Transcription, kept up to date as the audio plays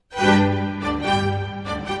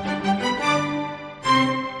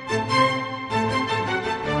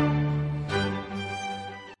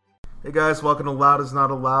guys? Welcome to Loud Is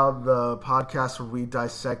Not Allowed, the podcast where we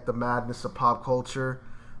dissect the madness of pop culture.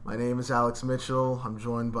 My name is Alex Mitchell. I'm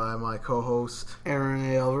joined by my co-host, Aaron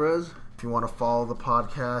A. Alvarez. If you want to follow the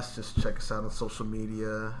podcast, just check us out on social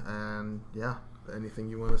media. And yeah, anything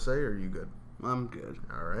you want to say, or are you good? I'm good.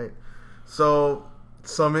 All right. So,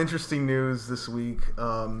 some interesting news this week.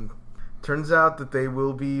 Turns out that they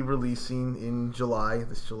will be releasing in this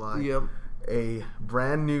July, a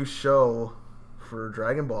brand new show for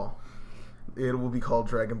Dragon Ball. It will be called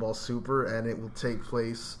Dragon Ball Super, and it will take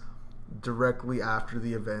place directly after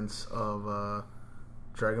the events of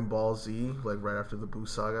Dragon Ball Z, like right after the Buu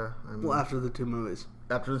Saga. After the two movies.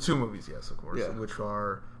 After the two movies, yes, of course, yeah. Which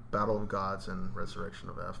are Battle of Gods and Resurrection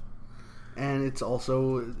of F. And it's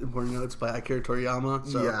also important to note it's by Akira Toriyama.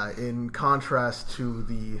 So yeah, in contrast to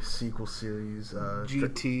the sequel series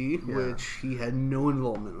GT, which he had no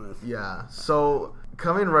involvement with. Yeah. So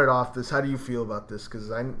coming right off this, how do you feel about this? Because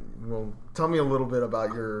tell me a little bit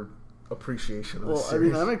about your appreciation of this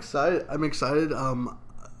series. I'm excited.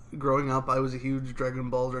 Growing up, I was a huge Dragon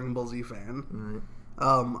Ball Z fan.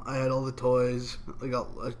 Right. I had all the toys. I got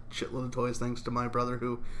a shitload of toys thanks to my brother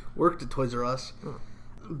who worked at Toys R Us. Oh.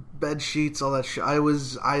 Bed sheets, all that shit. I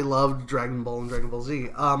loved Dragon Ball and Dragon Ball Z.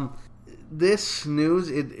 This news,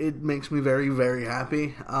 it makes me very, very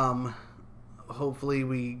happy. Hopefully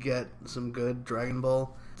we get some good Dragon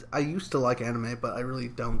Ball. I used to like anime, but I really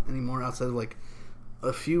don't anymore outside of like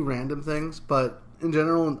a few random things. But in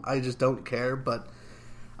general, I just don't care. But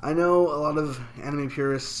I know a lot of anime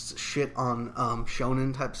purists shit on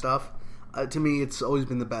shonen type stuff. To me, it's always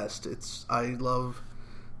been the best. I love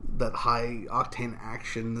that high octane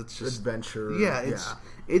action that's just adventure.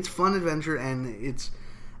 It's fun adventure, and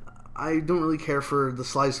I don't really care for the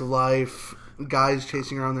slice of life guys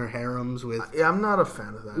chasing around their harems with I'm not a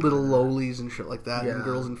fan of that little lolies and shit like that, yeah. and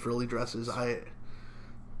girls in frilly dresses. And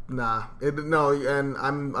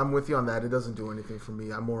I'm with you on that. It doesn't do anything for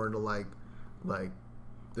me. I'm more into like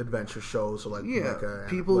adventure shows or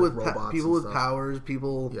people with with robots people with stuff. Powers,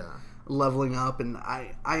 people leveling up, and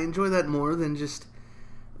I enjoy that more than just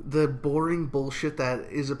the boring bullshit that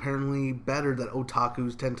is apparently better that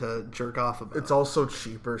otakus tend to jerk off about. It's also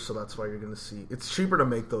cheaper, so that's why you're going to see. It's cheaper to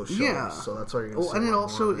make those shows, so that's why you're going to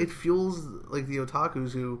see. And it fuels like the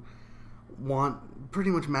otakus who want pretty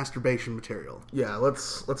much masturbation material. Yeah,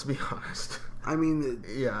 let's be honest. I mean,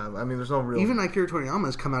 there's no real. Even Akira Toriyama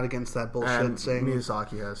has come out against that bullshit, and saying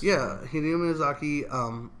Miyazaki has. Yeah, Hideo Miyazaki,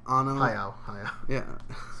 Anno. Hayao. Yeah,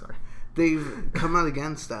 sorry. They've come out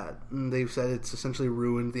against that, and they've said it's essentially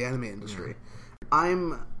ruined the anime industry.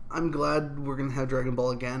 Yeah. I'm glad we're gonna have Dragon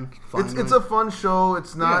Ball again. It's a fun show.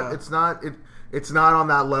 It's not on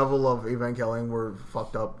that level of Evangelion where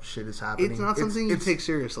fucked up shit is happening. It's not something you take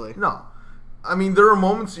seriously. No. I mean, there are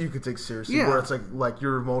moments you could take seriously where it's like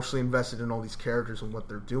you're emotionally invested in all these characters and what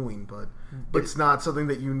they're doing, but it's not something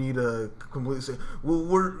that you need to completely say.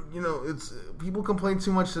 Well, it's people complain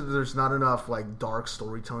too much that there's not enough like dark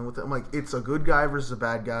storytelling with it. I'm like, it's a good guy versus a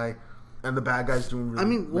bad guy, and the bad guy's doing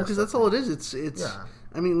really. Because that's all it is. It's.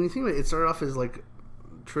 I mean, when you think about it started off as like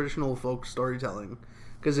traditional folk storytelling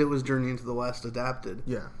because it was Journey into the West adapted.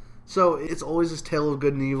 Yeah. So it's always this tale of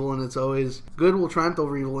good and evil, and it's always good will triumph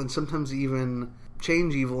over evil, and sometimes even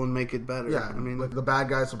change evil and make it better. Yeah, I mean, like the bad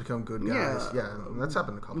guys will become good guys. Yeah, that's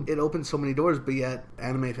happened a couple. It opens so many doors, but yet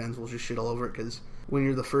anime fans will just shit all over it because when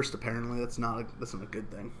you're the first, apparently that's not a good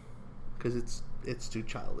thing because it's too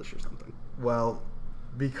childish or something. Well,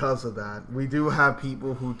 because of that, we do have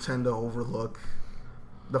people who tend to overlook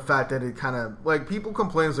the fact that it kind of like people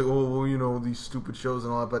complain like these stupid shows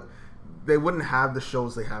and all that, but they wouldn't have the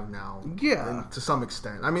shows they have now. Yeah. To some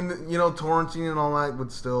extent. I mean, torrenting and all that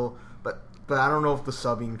would still... But I don't know if the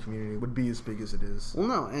subbing community would be as big as it is. Well,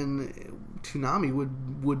 no, and Toonami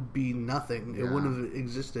would be nothing. It wouldn't have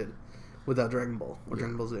existed without Dragon Ball or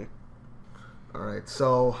Dragon Ball Z. Alright,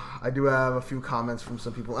 so I do have a few comments from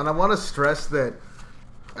some people. And I want to stress that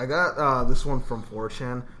I got this one from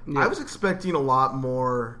 4chan. Yeah. I was expecting a lot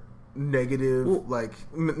more negative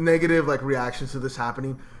reactions to this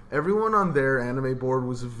happening. Everyone on their anime board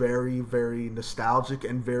was very, very nostalgic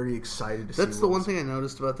and very excited to see. That's the one thing I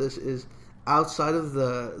noticed about this is outside of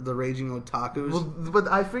the raging otakus. Well, but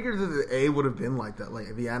I figured that the A would have been like that.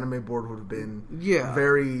 Like the anime board would have been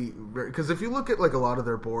very, very. Because if you look at like a lot of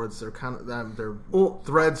their boards, they're kind of their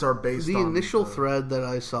threads are based on the initial thread that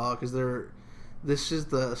I saw because this is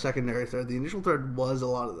the secondary thread. The initial thread was a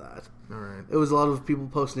lot of that. All right. It was a lot of people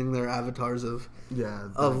posting their avatars of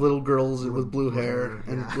little girls with blue hair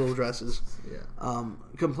and little dresses,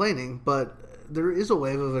 complaining. But there is a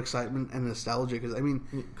wave of excitement and nostalgia because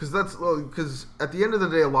because at the end of the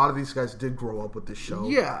day, a lot of these guys did grow up with this show.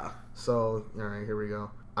 Yeah. So, alright, here we go.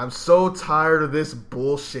 I'm so tired of this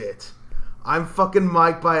bullshit. I'm fucking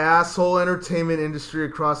mic'd by asshole entertainment industry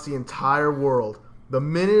across the entire world. The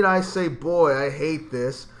minute I say, boy, I hate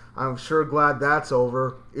this, I'm sure glad that's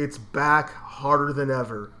over. It's back harder than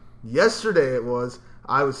ever. Yesterday it was.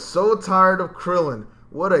 I was so tired of Krillin.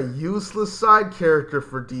 What a useless side character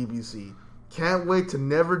for DBZ. Can't wait to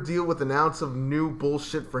never deal with an ounce of new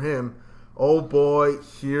bullshit for him. Oh boy,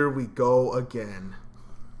 here we go again.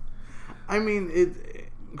 I mean,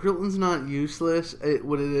 Krillin's not useless.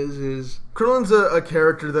 What it is Krillin's a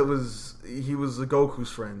character that was Goku's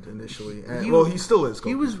friend initially. And, he still is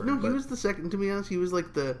Goku's friend. He was the second, to be honest. He was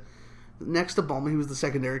like the next to Bulma, he was the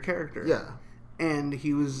secondary character. Yeah. And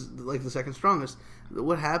he was like the second strongest.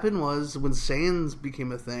 What happened was when Saiyans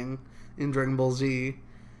became a thing in Dragon Ball Z,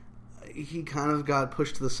 he kind of got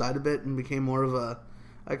pushed to the side a bit and became more of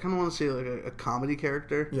I kind of want to say like a comedy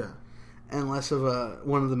character. Yeah. And less of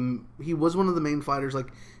he was one of the main fighters.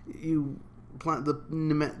 Like the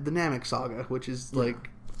Namek saga, which is like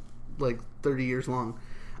 30 years long.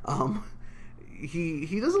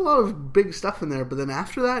 He does a lot of big stuff in there, but then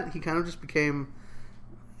after that, he kind of just became.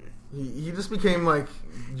 He just became like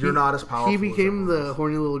not as powerful. He became the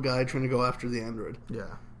horny little guy trying to go after the android. Yeah.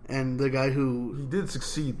 And the guy who he did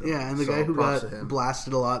succeed. Though, yeah, and the guy who got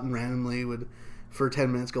blasted a lot and randomly would for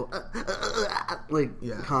 10 minutes go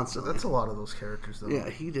constantly. That's a lot of those characters though. Yeah,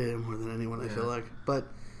 he did it more than anyone. I feel like, but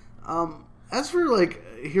as for like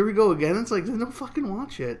here we go again, it's like don't fucking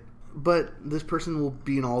watch it. But this person will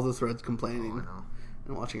be in all the threads complaining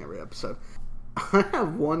and watching every episode. I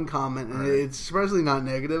have one comment, and it's surprisingly not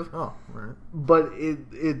negative. Oh, right. But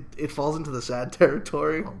it falls into the sad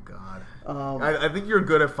territory. Oh, God. I think you're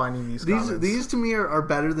good at finding these comments. These to me are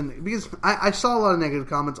better than... Because I saw a lot of negative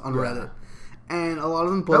comments on Reddit. And a lot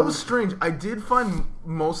of them... That was strange. I did find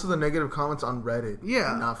most of the negative comments on Reddit.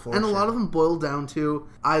 Yeah. Not 4chan. And a lot of them boiled down to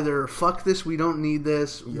either, fuck this, we don't need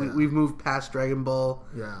this, we've moved past Dragon Ball,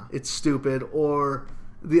 it's stupid, or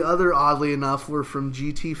the other, oddly enough, were from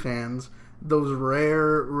GT fans, those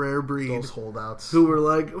rare breed. Those holdouts. Who were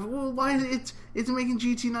like, well, why is it's making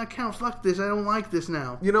GT not count? Fuck this, I don't like this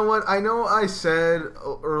now. You know what? I know I said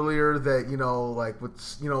earlier that, like with,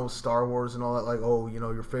 Star Wars and all that, like, oh,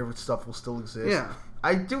 your favorite stuff will still exist. Yeah.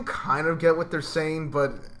 I do kind of get what they're saying,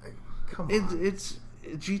 but come on. It's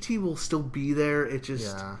GT will still be there. It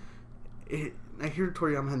just... Yeah. I hear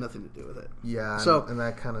Toriyama had nothing to do with it. Yeah, so, and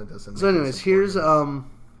that kind of doesn't... So anyways, here's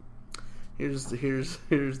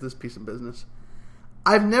this piece of business.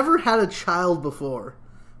 I've never had a child before,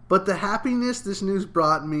 but the happiness this news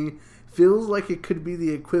brought me feels like it could be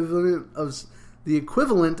the equivalent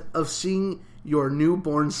of seeing your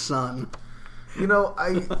newborn son.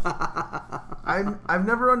 I've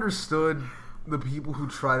never understood the people who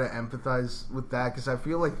try to empathize with that, because I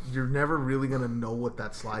feel like you're never really going to know what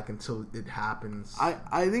that's like until it happens.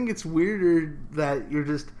 I think it's weirder that you're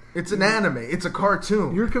just... It's an anime. It's a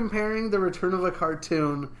cartoon. You're comparing the return of a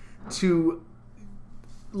cartoon to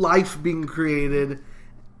life being created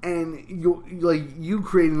and you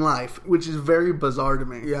creating life, which is very bizarre to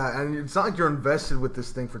me. Yeah, and it's not like you're invested with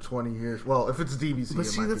this thing for 20 years. Well, if it's DBZ, but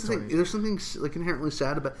see, that's the thing. There's something like inherently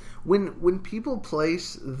sad about when people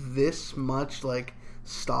place this much like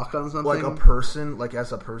stock on something, like a person, like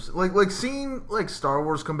as a person, like seeing like Star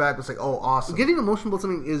Wars come back. It's like, oh, awesome. Getting emotional about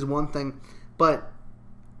something is one thing, but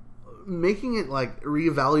making it like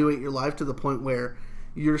reevaluate your life to the point where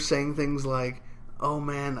you're saying things like, "Oh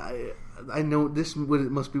man, I know this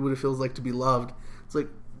must be what it feels like to be loved." It's like,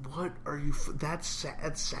 what are you? That's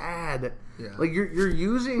sad. Yeah. Like you're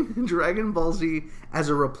using Dragon Ball Z as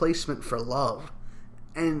a replacement for love,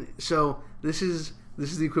 and so this is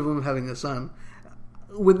the equivalent of having a son.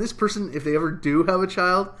 When this person, if they ever do have a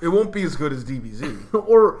child, it won't be as good as DBZ,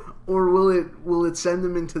 or will it send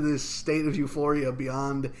them into this state of euphoria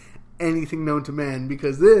beyond anything known to man?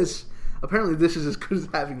 Because apparently this is as good as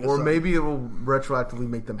having a son. Or maybe it will retroactively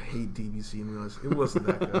make them hate DBZ and realize it wasn't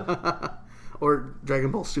that good. Or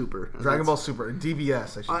Dragon Ball Super. Dragon Ball Super.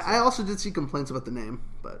 DBS, I should say. I also did see complaints about the name,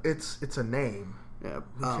 but it's a name. Yeah.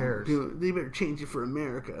 Who cares? They better change it for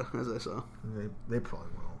America, as I saw. They probably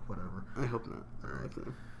will. Whatever. I hope not.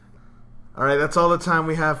 All right, that's all the time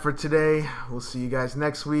we have for today. We'll see you guys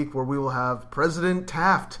next week, where we will have President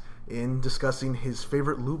Taft in discussing his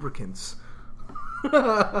favorite lubricants.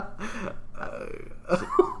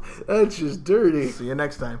 That's just dirty. See you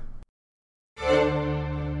next time.